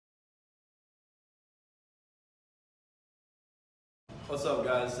What's up,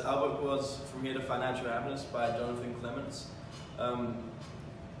 guys? Our book was From Here to Financial Happiness by Jonathan Clements.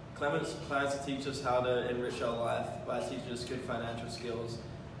 Clements plans to teach us how to enrich our life by teaching us good financial skills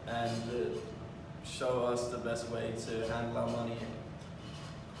and show us the best way to handle our money.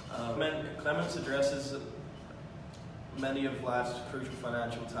 Clements addresses many of life's crucial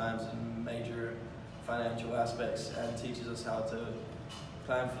financial times and major financial aspects and teaches us how to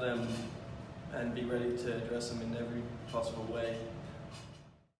plan for them and be ready to address them in every possible way.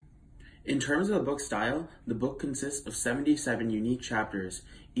 In terms of the book style, the book consists of 77 unique chapters,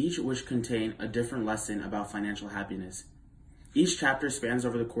 each which contain a different lesson about financial happiness. Each chapter spans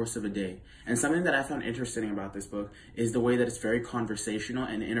over the course of a day, and something that I found interesting about this book is the way that it's very conversational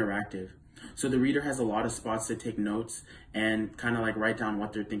and interactive. So the reader has a lot of spots to take notes and kind of like write down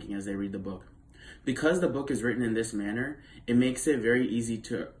what they're thinking as they read the book. Because the book is written in this manner, it makes it very easy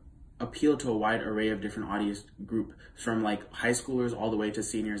to appeal to a wide array of different audience group, from like high schoolers all the way to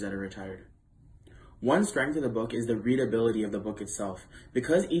seniors that are retired. One strength of the book is the readability of the book itself.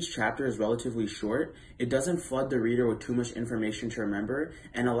 Because each chapter is relatively short, it doesn't flood the reader with too much information to remember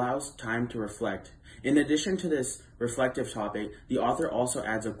and allows time to reflect. In addition to this reflective topic, the author also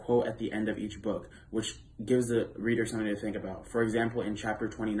adds a quote at the end of each book, which gives the reader something to think about. For example, in chapter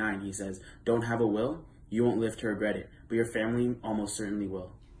 29, he says, "Don't have a will? You won't live to regret it, but your family almost certainly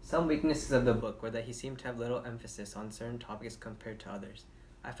will." Some weaknesses of the book were that he seemed to have little emphasis on certain topics compared to others.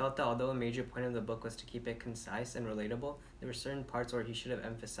 I felt that although a major point of the book was to keep it concise and relatable, there were certain parts where he should have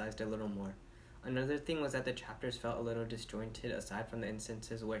emphasized a little more. Another thing was that the chapters felt a little disjointed aside from the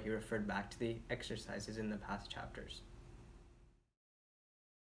instances where he referred back to the exercises in the past chapters.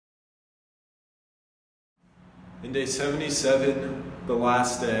 In day 77, the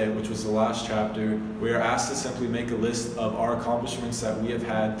last day, which was the last chapter, we are asked to simply make a list of our accomplishments that we have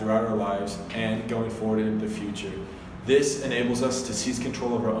had throughout our lives and going forward into the future. This enables us to seize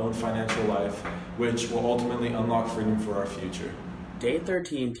control of our own financial life, which will ultimately unlock freedom for our future. Day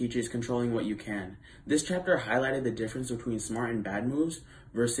 13 teaches controlling what you can. This chapter highlighted the difference between smart and bad moves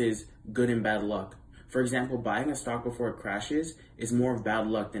versus good and bad luck. For example, buying a stock before it crashes is more of bad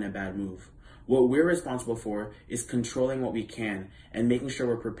luck than a bad move. What we're responsible for is controlling what we can and making sure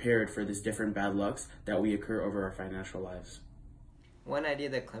we're prepared for these different bad lucks that we occur over our financial lives. One idea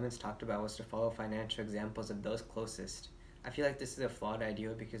that Clements talked about was to follow financial examples of those closest. I feel like this is a flawed idea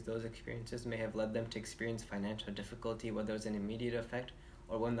because those experiences may have led them to experience financial difficulty, whether it was an immediate effect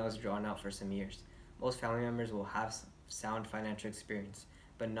or one that was drawn out for some years. Most family members will have sound financial experience,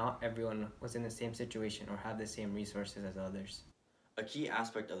 but not everyone was in the same situation or had the same resources as others. A key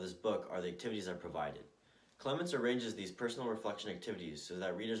aspect of this book are the activities that are provided. Clements arranges these personal reflection activities so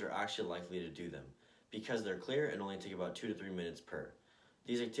that readers are actually likely to do them, because they're clear and only take about 2 to 3 minutes per.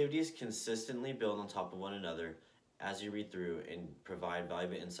 These activities consistently build on top of one another as you read through and provide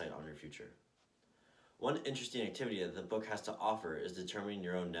valuable insight on your future. One interesting activity that the book has to offer is determining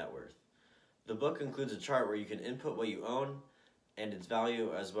your own net worth. The book includes a chart where you can input what you own and its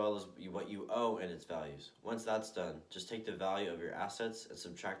value, as well as what you owe and its values. Once that's done, just take the value of your assets and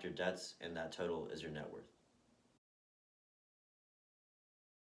subtract your debts, and that total is your net worth.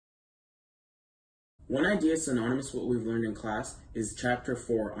 One idea synonymous with what we've learned in class is chapter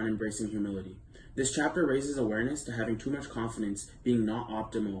 4 on embracing humility. This chapter raises awareness to having too much confidence being not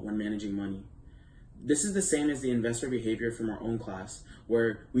optimal when managing money. This is the same as the investor behavior from our own class,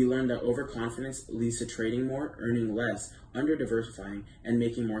 where we learned that overconfidence leads to trading more, earning less, under-diversifying, and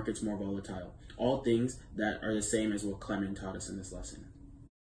making markets more volatile. All things that are the same as what Clement taught us in this lesson.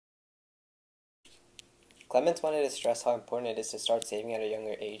 Clements wanted to stress how important it is to start saving at a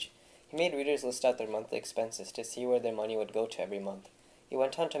younger age. He made readers list out their monthly expenses to see where their money would go to every month. He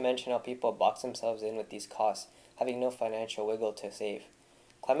went on to mention how people box themselves in with these costs, having no financial wiggle to save.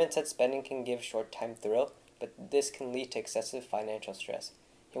 Clement said spending can give short-time thrill, but this can lead to excessive financial stress.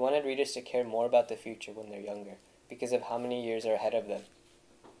 He wanted readers to care more about the future when they're younger, because of how many years are ahead of them.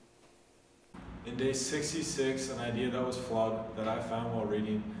 In day 66, an idea that was flawed that I found while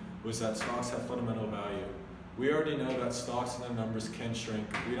reading was that stocks have fundamental value. We already know that stocks and their numbers can shrink.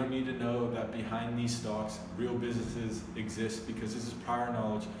 We don't need to know that behind these stocks, real businesses exist, because this is prior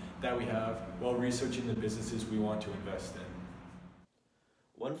knowledge that we have while researching the businesses we want to invest in.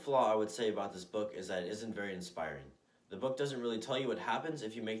 One flaw I would say about this book is that it isn't very inspiring. The book doesn't really tell you what happens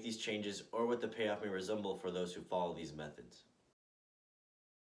if you make these changes or what the payoff may resemble for those who follow these methods.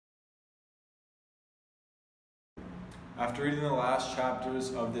 After reading the last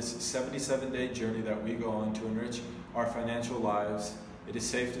chapters of this 77-day journey that we go on to enrich our financial lives, It is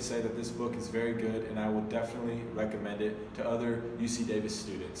safe to say that this book is very good, and I will definitely recommend it to other UC Davis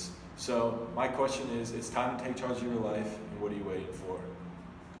students. So my question is, it's time to take charge of your life, and what are you waiting for?